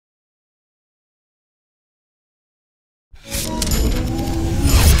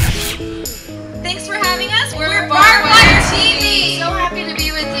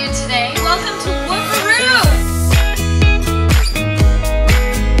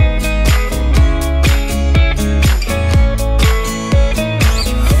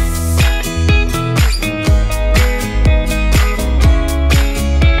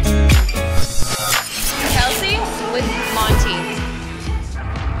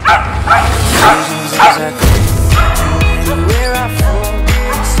Where I fall,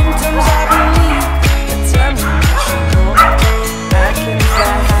 sometimes I believe that time should go. I can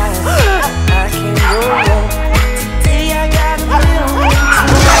fly high, I can go low. Today I got a little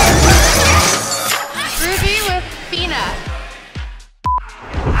Ruby with Fina.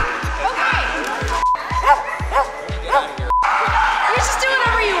 Okay. You just do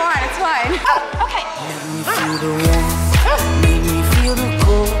whatever you want, it's fine. Okay. Make me feel the warmth, make me feel the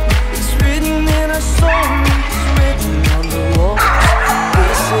cold. It's written in our soul.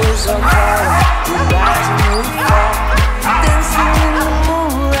 Is on fire, we're about to move far. Dancing in the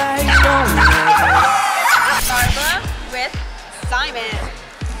moonlight, don't Barbara with Simon.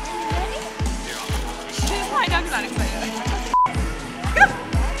 My dog's not excited. Go!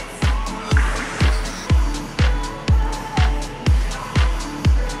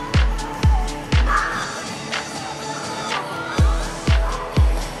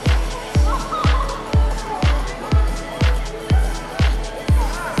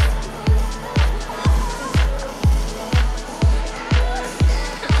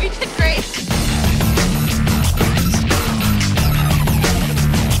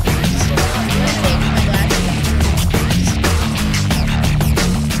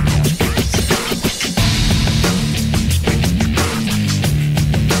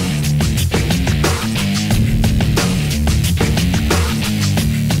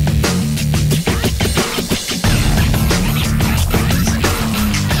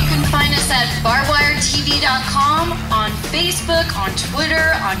 At BarbWireTV.com, on Facebook, on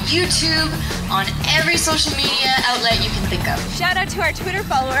Twitter, on YouTube, on every social media outlet you can think of. Shout out to our Twitter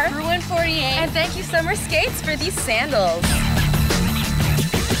follower, Bruin48, and thank you Summer Skates for these sandals.